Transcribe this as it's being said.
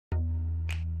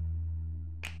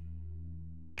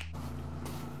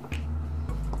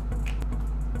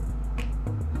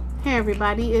Hey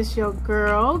everybody, it's your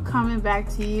girl coming back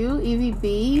to you, Evie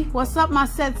B. What's up, my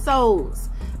set souls?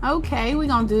 Okay, we're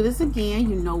gonna do this again.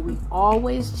 You know we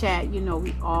always chat, you know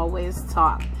we always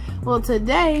talk. Well,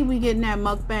 today we getting that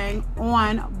mukbang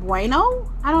on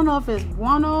Bueno. I don't know if it's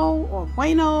Buono or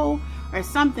Bueno or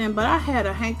something, but I had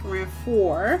a hankering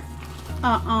for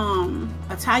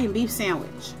Italian beef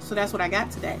sandwich. So that's what I got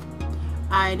today.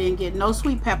 I didn't get no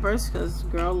sweet peppers because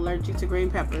girl allergic to green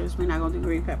peppers. We're not gonna do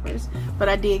green peppers, but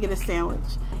I did get a sandwich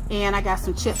and I got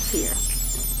some chips here.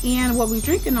 And what we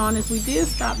drinking on is we did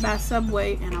stop by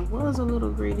Subway and I was a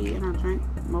little greedy and I drank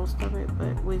most of it,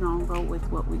 but we're gonna go with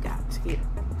what we got here.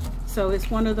 So it's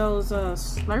one of those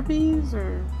Slurpees,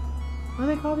 or what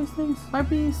do they call these things?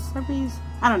 Slurpees?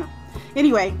 I don't know.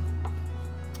 Anyway,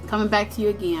 coming back to you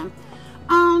again.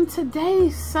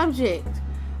 Today's subject,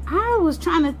 I was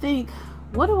trying to think,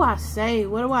 what do I say?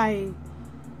 What do I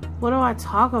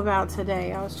talk about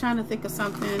today? I was trying to think of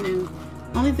something, and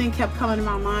the only thing kept coming to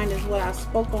my mind is what I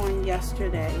spoke on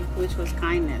yesterday, which was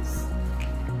kindness.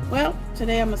 Well,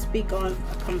 today I'm gonna speak on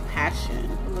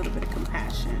compassion, a little bit of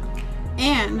compassion,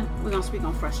 and we're gonna speak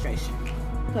on frustration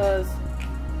because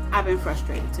I've been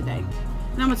frustrated today,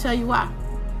 and I'm gonna tell you why.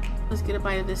 Let's get a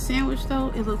bite of this sandwich though.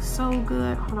 It looks so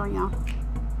good. Hold on, y'all.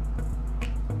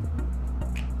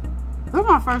 This is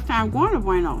my first time going to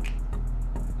Bueno.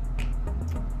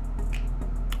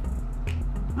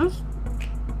 It's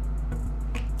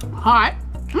hot.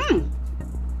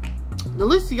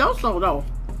 Delicioso though.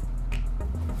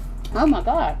 Oh my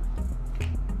God.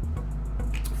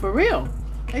 For real.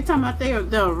 They talking about they are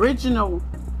the original.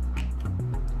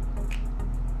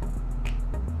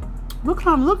 Look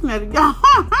how I'm looking at it, y'all.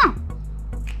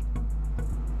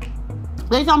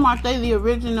 They talking about they the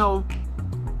original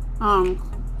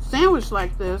sandwich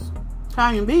like this,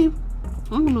 Italian beef. I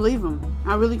can believe them.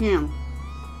 I really can.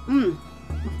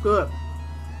 It's good.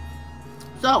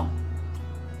 So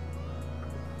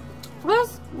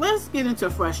let's get into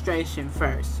frustration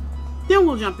first. Then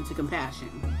we'll jump into compassion.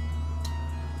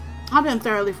 I've been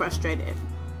thoroughly frustrated.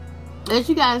 As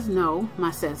you guys know,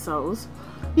 my set souls,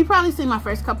 you probably seen my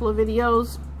first couple of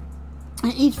videos,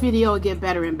 and each video will get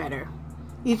better and better.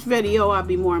 Each video I'll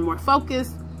be more and more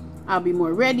focused. I'll be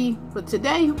more ready. But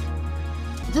today,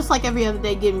 just like every other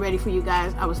day getting ready for you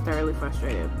guys, I was thoroughly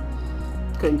frustrated.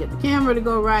 Couldn't get the camera to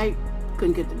go right.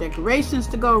 Couldn't get the decorations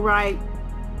to go right.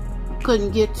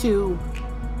 Couldn't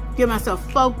get myself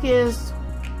focused.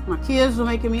 My kids were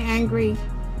making me angry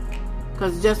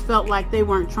because it just felt like they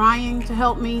weren't trying to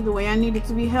help me the way I needed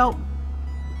to be helped.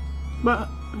 But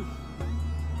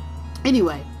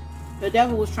anyway, the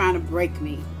devil was trying to break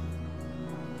me.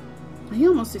 He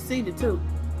almost succeeded too.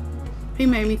 He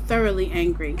made me thoroughly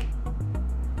angry.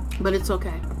 But it's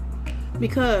okay.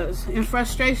 Because in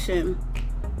frustration,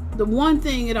 the one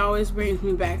thing it always brings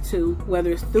me back to,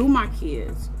 whether it's through my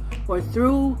kids or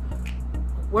through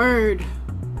word,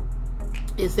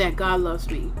 is that God loves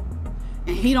me.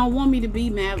 And He don't want me to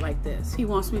be mad like this. He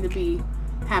wants me to be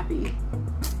happy.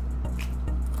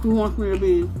 He wants me to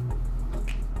be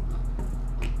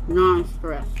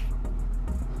non-stressed.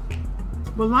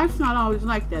 But life's not always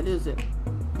like that, is it?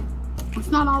 It's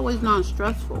not always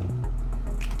non-stressful.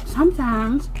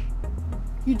 Sometimes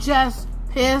you just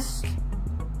pissed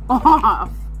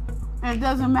off. And it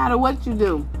doesn't matter what you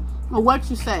do or what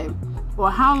you say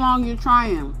or how long you're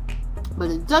trying.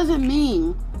 But it doesn't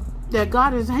mean that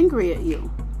God is angry at you.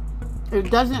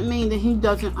 It doesn't mean that He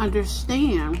doesn't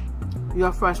understand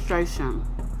your frustration.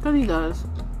 Because He does.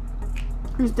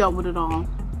 He's dealt with it all.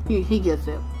 He gets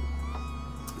it.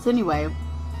 So anyway,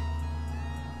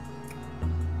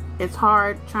 it's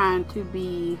hard trying to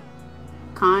be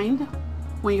kind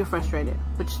when you're frustrated,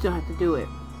 but you still have to do it.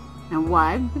 And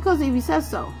why? Because Evie says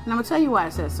so. And I'm going to tell you why I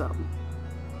said so.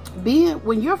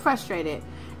 When you're frustrated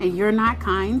and you're not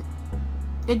kind,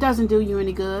 it doesn't do you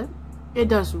any good. It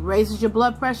just raises your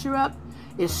blood pressure up.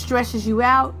 It stresses you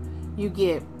out. You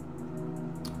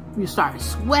start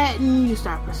sweating. You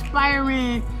start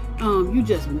perspiring. You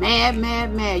just mad.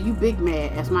 You big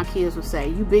mad, as my kids would say.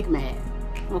 You big mad.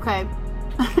 Okay?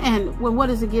 And what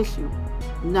does it get you?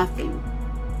 Nothing.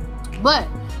 But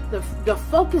the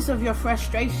focus of your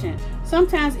frustration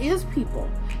sometimes is people,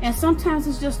 and sometimes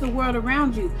it's just the world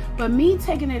around you. But me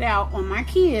taking it out on my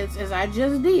kids, as I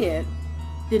just did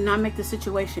not make the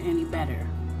situation any better.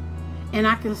 And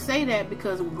I can say that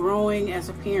because I'm growing as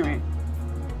a parent.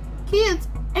 Kids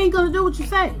ain't gonna do what you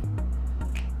say.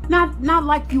 Not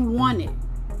like you want it.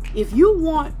 If you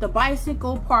want the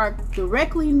bicycle parked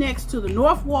directly next to the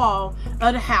north wall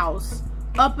of the house,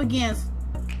 up against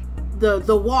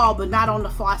the wall but not on the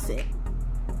faucet,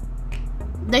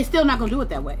 they still not gonna do it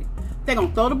that way. They're going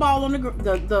to throw the ball on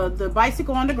the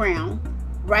bicycle on the ground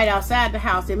right outside the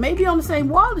house. It may be on the same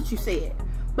wall that you said,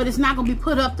 but it's not going to be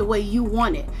put up the way you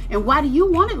want it. And why do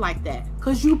you want it like that?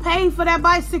 Because you paid for that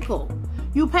bicycle.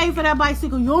 You paid for that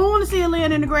bicycle. You don't want to see it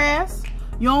laying in the grass.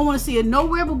 You don't want to see it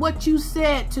nowhere but what you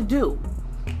said to do.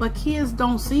 But kids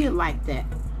don't see it like that.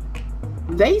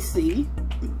 They see,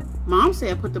 Mom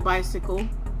said put the bicycle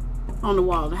on the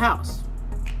wall of the house.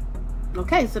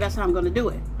 Okay, so that's how I'm going to do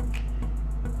it.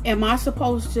 Am I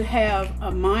supposed to have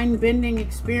a mind-bending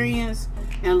experience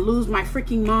and lose my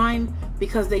freaking mind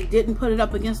because they didn't put it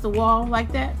up against the wall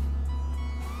like that?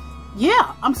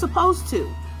 Yeah, I'm supposed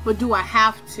to. But do I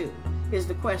have to, is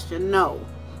the question. No.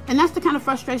 And that's the kind of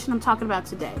frustration I'm talking about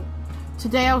today.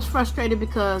 Today I was frustrated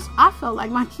because I felt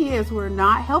like my kids were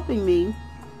not helping me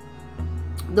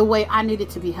the way I needed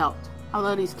to be helped. I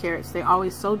love these carrots. They're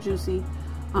always so juicy.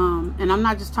 And I'm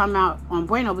not just talking about on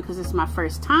Buona because it's my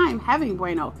first time having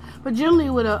Buona. But generally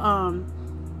with an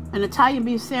Italian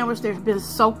beef sandwich, they've been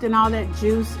soaked in all that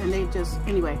juice. And they just,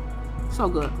 anyway, so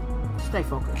good. Stay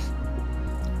focused.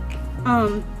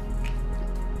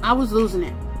 I was losing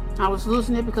it. I was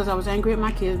losing it because I was angry at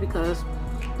my kids because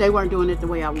they weren't doing it the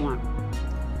way I want.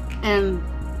 And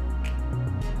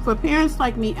for parents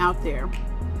like me out there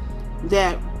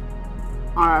that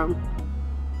are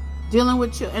dealing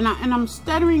with you, and I'm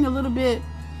stuttering a little bit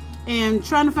and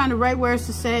trying to find the right words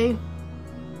to say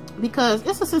because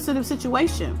it's a sensitive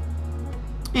situation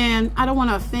and I don't want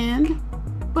to offend,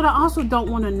 but I also don't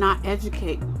want to not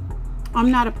educate.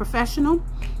 I'm not a professional.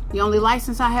 The only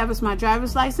license I have is my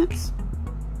driver's license,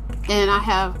 and I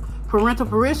have parental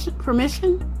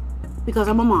permission because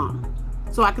I'm a mom,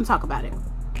 so I can talk about it.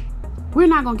 We're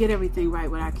not going to get everything right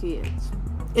with our kids.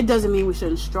 It doesn't mean we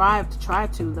shouldn't strive to try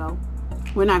to, though.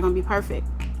 We're not going to be perfect.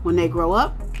 When they grow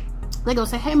up, they're going to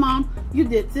say, hey, Mom, you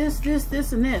did this, this,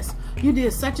 this, and this. You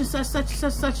did such and such, such and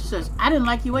such, such and such. I didn't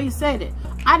like the way you said it.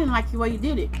 I didn't like the way you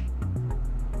did it.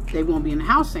 They won't be in the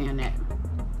house saying that,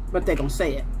 but they're going to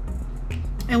say it.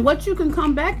 And what you can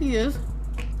come back is,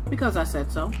 because I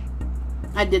said so.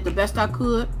 I did the best I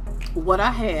could, what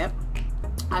I had.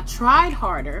 I tried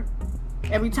harder.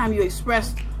 Every time you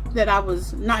expressed that I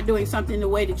was not doing something the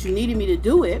way that you needed me to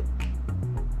do it,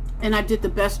 and I did the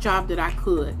best job that I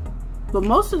could. But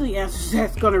most of the answers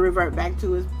that's going to revert back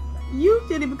to is, you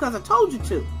did it because I told you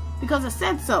to, because I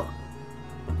said so.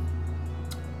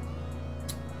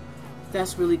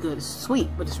 That's really good. It's sweet,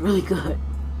 but it's really good.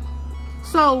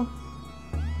 So,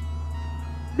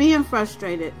 being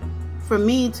frustrated for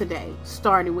me today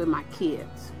started with my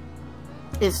kids.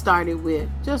 It started with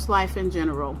just life in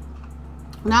general.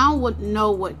 Now I would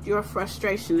know what your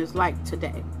frustration is like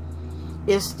today.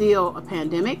 It's still a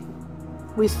pandemic.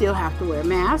 We still have to wear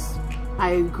masks.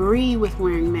 I agree with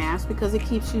wearing masks because it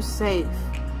keeps you safe.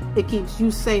 It keeps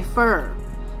you safer.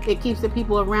 It keeps the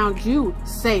people around you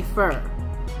safer.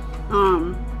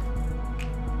 And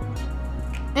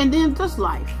then just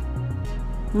life.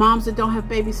 Moms that don't have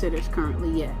babysitters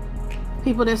currently yet.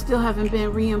 People that still haven't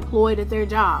been reemployed at their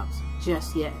jobs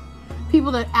just yet.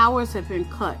 People that hours have been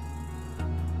cut.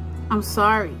 I'm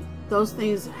sorry. Those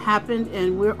things happened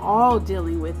and we're all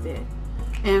dealing with it.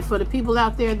 And for the people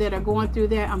out there that are going through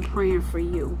that, I'm praying for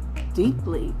you.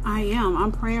 Deeply. I am.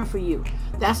 I'm praying for you.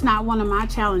 That's not one of my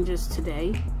challenges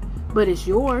today, but it's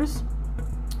yours.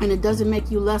 And it doesn't make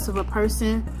you less of a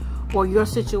person or your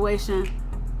situation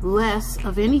less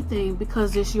of anything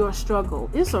because it's your struggle.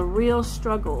 It's a real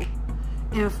struggle.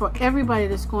 And for everybody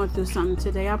that's going through something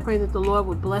today, I pray that the Lord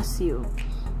would bless you.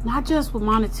 Not just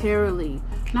monetarily,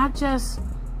 not just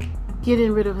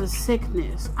getting rid of his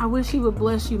sickness. I wish he would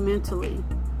bless you mentally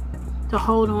to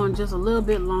hold on just a little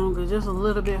bit longer, just a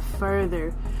little bit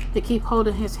further, to keep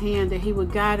holding his hand, that he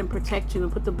would guide and protect you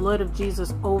and put the blood of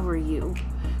Jesus over you.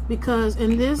 Because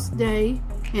in this day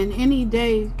and any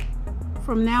day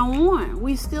from now on,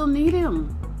 we still need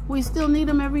him. We still need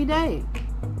him every day.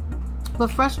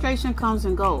 But frustration comes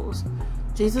and goes.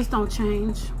 Jesus don't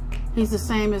change. He's the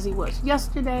same as he was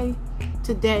yesterday,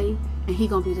 today, and he's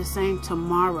going to be the same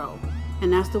tomorrow.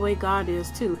 And that's the way God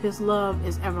is too. His love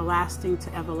is everlasting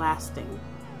to everlasting.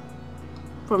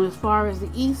 From as far as the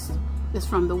east is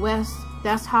from the west,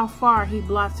 that's how far he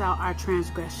blots out our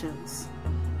transgressions.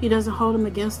 He doesn't hold them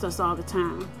against us all the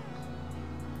time.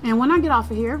 And when I get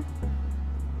off of here,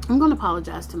 I'm going to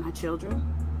apologize to my children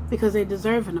because they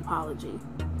deserve an apology.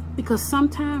 Because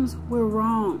sometimes we're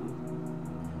wrong.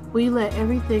 We let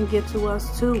everything get to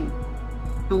us too.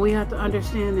 And we have to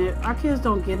understand that our kids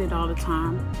don't get it all the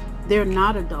time. They're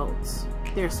not adults.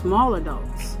 They're small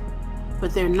adults.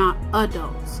 But they're not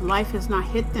adults. Life has not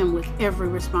hit them with every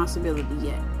responsibility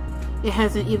yet. It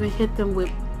hasn't even hit them with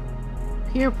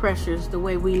peer pressures the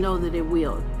way we know that it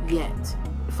will yet,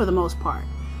 for the most part.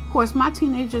 Of course, my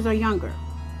teenagers are younger,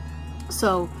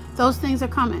 so those things are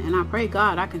coming, and I pray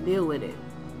God I can deal with it.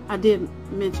 I did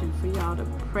mention for y'all to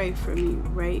pray for me,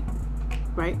 right?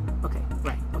 Right? Okay,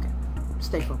 right, okay.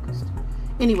 Stay focused.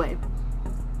 Anyway,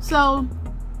 so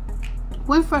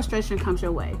when frustration comes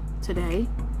your way, today,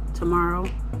 tomorrow,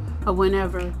 or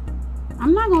whenever,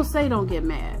 I'm not going to say don't get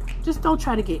mad. Just don't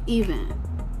try to get even.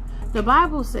 The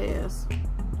Bible says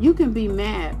you can be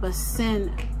mad, but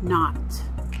sin not.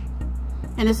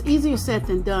 And it's easier said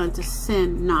than done to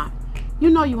sin not. You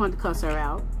know you want to cuss her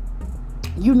out.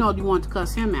 You know you want to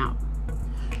cuss him out.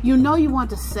 You know you want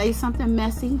to say something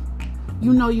messy.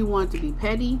 You know you want to be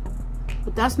petty.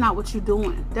 But that's not what you're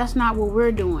doing. That's not what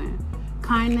we're doing.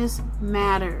 Kindness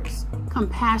matters.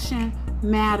 Compassion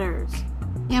matters.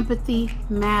 Empathy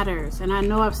matters. And I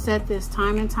know I've said this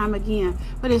time and time again,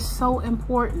 but it's so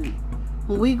important.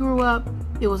 When we grew up,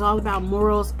 it was all about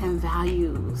morals and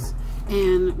values.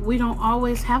 And we don't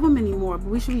always have them anymore, but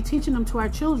we should be teaching them to our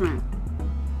children.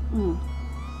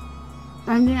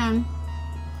 And then,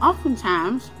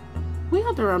 oftentimes, we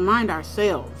have to remind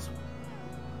ourselves.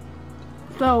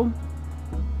 So,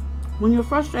 when you're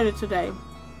frustrated today,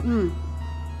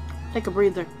 take a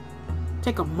breather.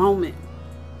 Take a moment.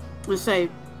 And say,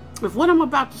 if what I'm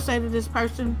about to say to this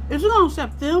person, is it going to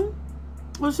upset them?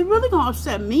 Or is it really going to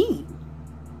upset me?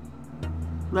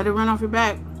 Let it run off your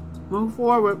back. Move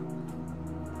forward.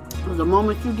 Because the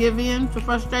moment you give in to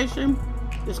frustration,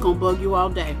 it's going to bug you all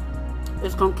day.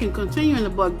 It's going to keep continuing to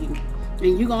bug you.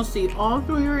 And you're going to see all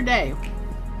through your day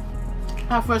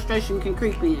how frustration can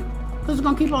creep in. Because it's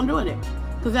going to keep on doing it.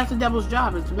 Because that's the devil's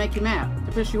job, is to make you mad,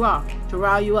 to piss you off, to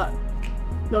rile you up.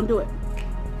 Don't do it.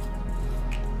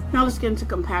 Now let's get into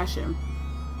compassion.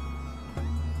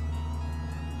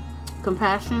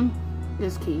 Compassion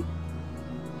is key.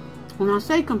 When I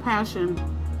say compassion,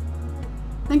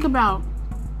 think about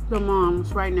the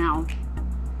moms right now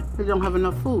that don't have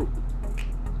enough food.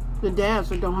 The dads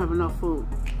that don't have enough food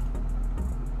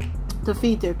to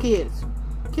feed their kids.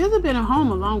 Kids have been at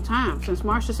home a long time, since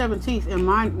March the 17th in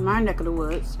my neck of the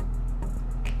woods.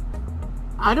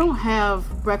 I don't have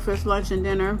breakfast, lunch, and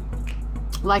dinner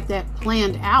like that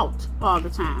planned out all the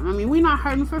time. I mean, we're not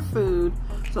hurting for food,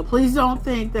 so please don't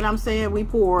think that I'm saying we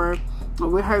poor or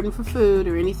we're hurting for food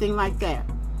or anything like that.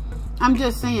 I'm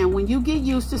just saying, when you get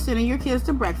used to sending your kids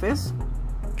to breakfast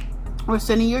or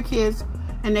sending your kids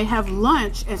and they have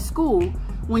lunch at school,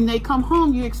 when they come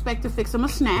home, you expect to fix them a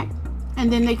snack,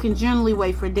 and then they can generally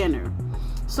wait for dinner.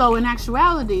 So in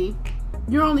actuality,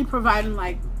 you're only providing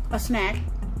like a snack,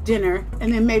 dinner,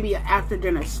 and then maybe an after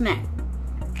dinner snack.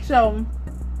 So,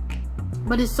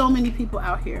 but it's so many people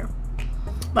out here,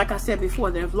 like I said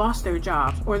before, that have lost their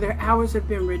jobs or their hours have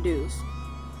been reduced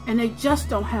and they just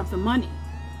don't have the money.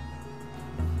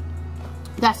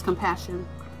 That's compassion.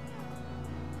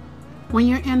 When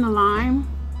you're in the line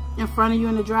in front of you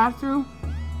in the drive-thru,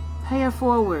 pay it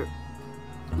forward.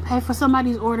 Pay for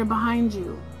somebody's order behind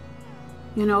you.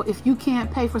 You know, if you can't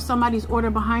pay for somebody's order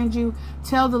behind you,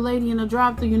 tell the lady in the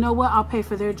drive-thru, you know what, I'll pay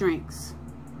for their drinks.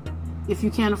 If you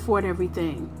can't afford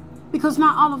everything. Because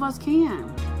not all of us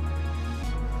can.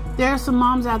 There are some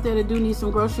moms out there that do need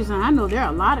some groceries, and I know there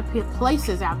are a lot of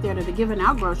places out there that are giving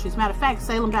out groceries. Matter of fact,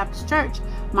 Salem Baptist Church,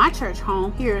 my church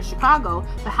home here in Chicago,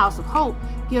 the House of Hope,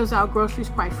 gives out groceries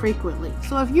quite frequently.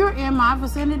 So if you're in my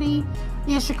vicinity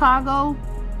in Chicago,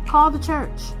 call the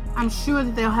church. I'm sure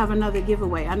that they'll have another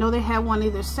giveaway. I know they had one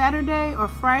either Saturday or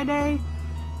Friday.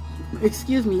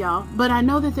 Excuse me, y'all. But I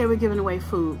know that they were giving away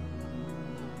food.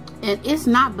 And it's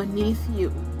not beneath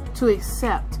you to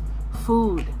accept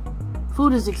food.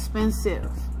 Food is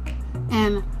expensive.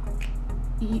 And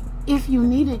if you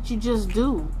need it, you just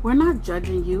do. We're not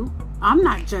judging you. I'm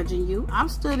not judging you. I've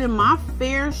stood in my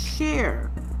fair share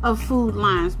of food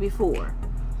lines before.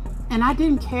 And I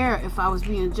didn't care if I was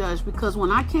being judged, because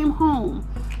when I came home,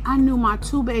 I knew my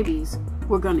 2 babies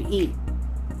were going to eat.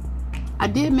 I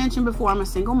did mention before, I'm a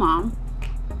single mom.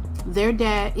 Their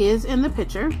dad is in the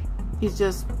picture. He's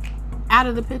just out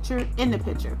of the picture, in the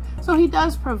picture. So he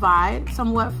does provide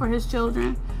somewhat for his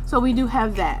children. So we do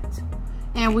have that.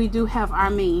 And we do have our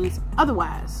means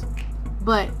otherwise.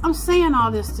 But I'm saying all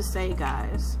this to say,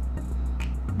 guys,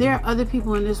 there are other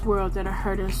people in this world that are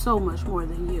hurting so much more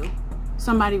than you.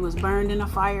 Somebody was burned in a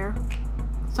fire.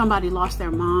 Somebody lost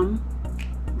their mom,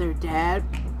 their dad,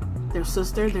 their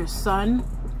sister, their son,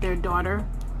 their daughter.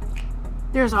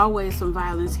 There's always some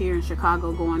violence here in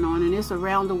Chicago going on, and it's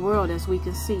around the world, as we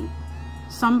can see.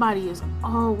 Somebody is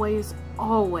always,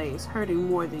 always hurting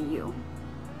more than you.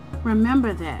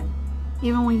 Remember that.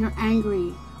 Even when you're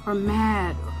angry or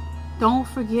mad, Don't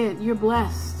forget, you're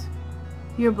blessed.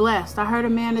 You're blessed. I heard a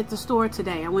man at the store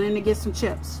today. I went in to get some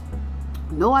chips.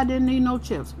 No, I didn't need no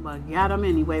chips, but got them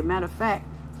anyway. Matter of fact,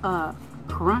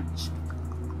 crunch.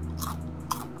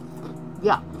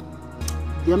 Yeah,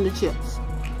 them the chips.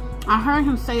 I heard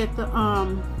him say at the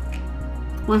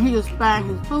when he was buying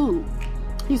his food,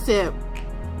 he said,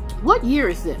 "What year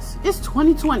is this? It's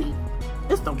 2020.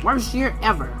 It's the worst year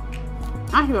ever."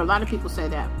 I hear a lot of people say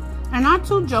that, and I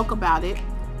too joke about it.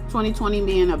 2020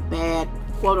 being a bad,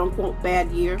 quote unquote, bad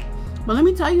year. But let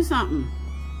me tell you something.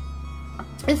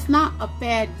 It's not a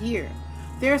bad year.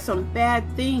 There are some bad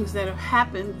things that have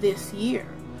happened this year,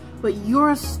 but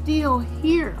you're still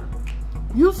here.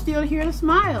 You're still here to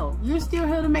smile. You're still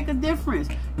here to make a difference.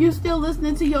 You're still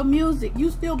listening to your music. You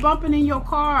still bumping in your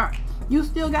car. You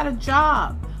still got a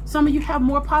job. Some of you have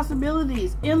more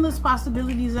possibilities, endless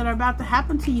possibilities that are about to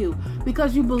happen to you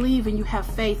because you believe and you have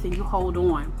faith and you hold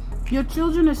on. Your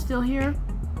children are still here.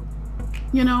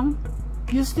 You know,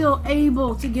 you're still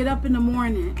able to get up in the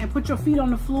morning and put your feet on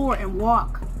the floor and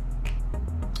walk.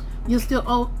 You're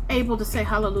still able to say,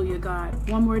 hallelujah, God,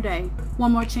 one more day,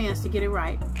 one more chance to get it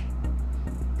right.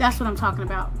 That's what I'm talking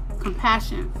about.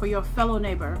 Compassion for your fellow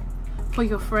neighbor, for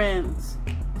your friends,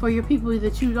 for your people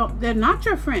that you don't, they're not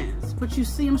your friends, but you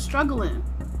see them struggling.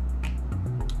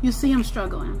 You see them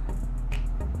struggling.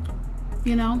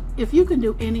 You know, if you can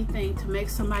do anything to make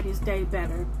somebody's day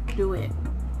better, do it.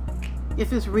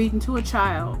 If it's reading to a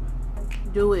child,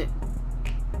 do it.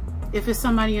 If it's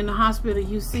somebody in the hospital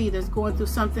you see that's going through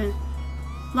something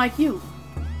like you,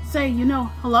 say, you know,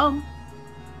 hello,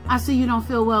 I see you don't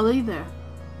feel well either,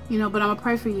 you know, but I'm gonna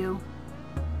pray for you.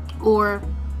 Or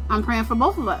I'm praying for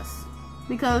both of us.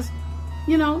 Because,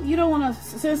 you know, you don't want to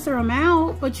censor them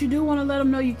out, but you do want to let them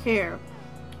know you care.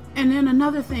 And then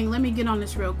another thing, let me get on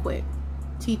this real quick.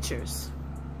 Teachers.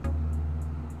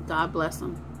 God bless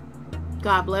them.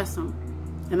 God bless them.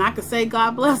 And I could say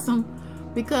God bless them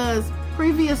because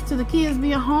previous to the kids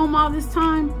being home all this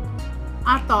time,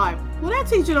 I thought, well, that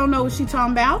teacher don't know what she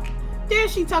talking about. Dare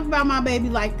she talk about my baby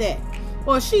like that?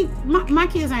 Or my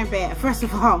kids ain't bad, first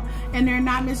of all, and they're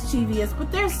not mischievous,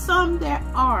 but there's some that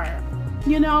are,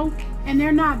 you know, and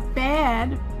they're not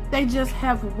bad. They just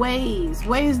have ways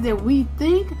that we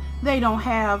think they don't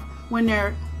have when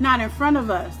they're not in front of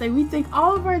us. We think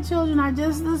all of our children are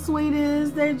just the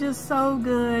sweetest. They're just so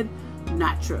good.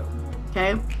 Not true.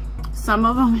 Okay. Some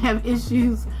of them have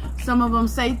issues. Some of them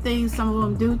say things. Some of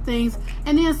them do things.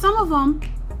 And then some of them,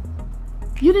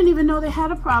 you didn't even know they had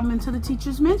a problem until the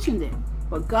teachers mentioned it.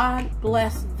 But God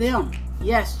bless them.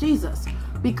 Yes, Jesus.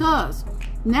 Because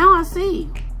now I see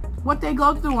what they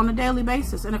go through on a daily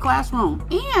basis in a classroom.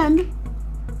 And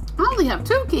I only have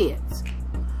 2 kids.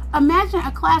 Imagine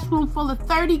a classroom full of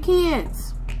 30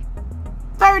 kids.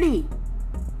 30.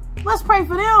 Let's pray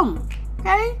for them.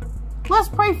 Okay? Let's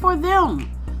pray for them.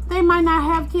 They might not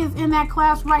have kids in that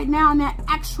class right now in that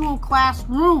actual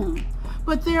classroom,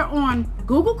 but they're on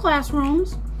Google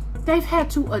Classrooms. They've had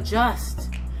to adjust.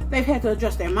 They've had to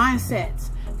adjust their mindsets.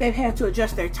 They've had to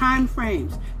adjust their time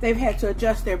frames. They've had to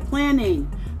adjust their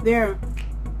planning, their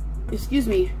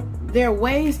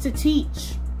ways to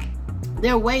teach,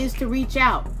 their ways to reach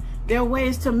out, their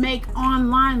ways to make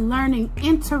online learning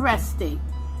interesting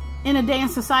in a day in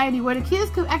society where the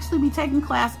kids could actually be taking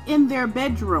class in their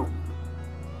bedroom.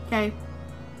 Okay?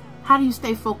 How do you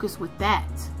stay focused with that?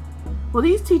 Well,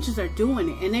 these teachers are doing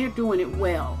it, and they're doing it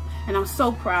well, and I'm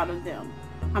so proud of them.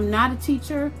 I'm not a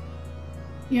teacher,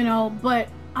 you know, but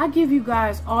I give you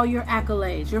guys all your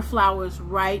accolades, your flowers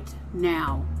right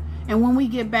now. And when we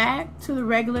get back to the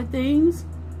regular things,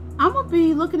 I'm going to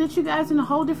be looking at you guys in a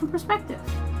whole different perspective.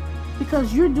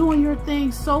 Because you're doing your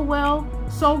thing so well,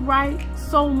 so right,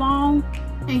 so long,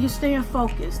 and you're staying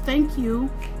focused. Thank you.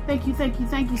 Thank you, thank you,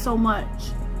 thank you so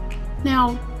much.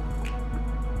 Now,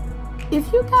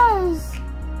 if you guys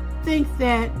think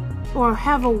that or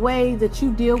have a way that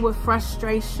you deal with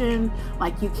frustration,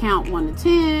 like you count 1 to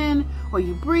 10, or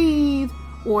you breathe,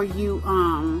 or you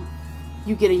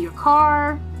get in your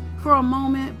car for a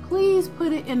moment, please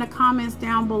put it in the comments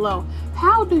down below.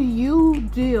 How do you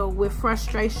deal with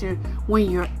frustration when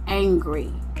you're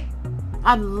angry?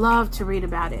 I'd love to read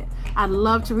about it. I'd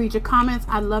love to read your comments.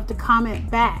 I'd love to comment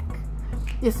back.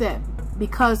 It's at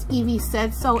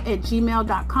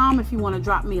becauseeviesaidso@gmail.com if you want to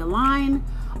drop me a line,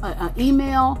 an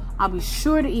email. I'll be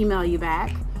sure to email you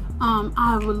back.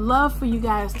 I would love for you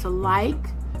guys to like,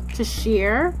 to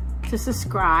share, to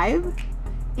subscribe,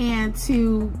 and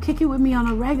to kick it with me on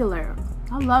a regular.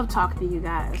 I love talking to you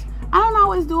guys. I don't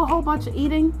always do a whole bunch of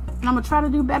eating, and I'm gonna try to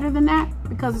do better than that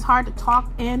because it's hard to talk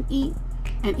and eat.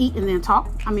 and eat and then talk.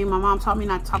 I mean, my mom taught me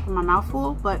not to talk with my mouth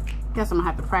full, but I guess I'm gonna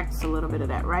have to practice a little bit of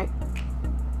that, right?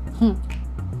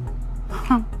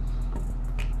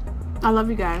 I love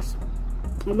you guys.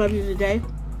 I love you today.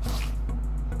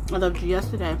 I loved you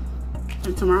yesterday.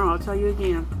 And tomorrow I'll tell you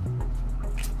again.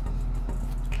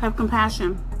 Have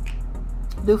compassion.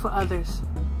 Do for others.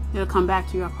 It'll come back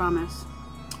to you, I promise.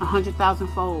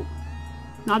 100,000-fold.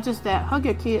 Not just that. Hug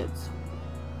your kids.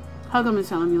 Hug them and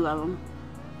tell them you love them.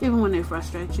 Even when they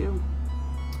frustrate you.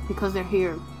 Because they're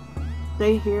here.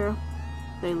 They here.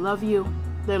 They love you.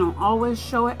 They don't always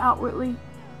show it outwardly.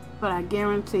 But I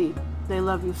guarantee they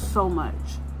love you so much.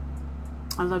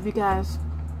 I love you guys.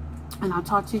 And I'll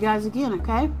talk to you guys again,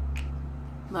 okay?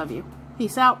 Love you.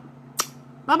 Peace out.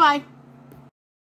 Bye-bye.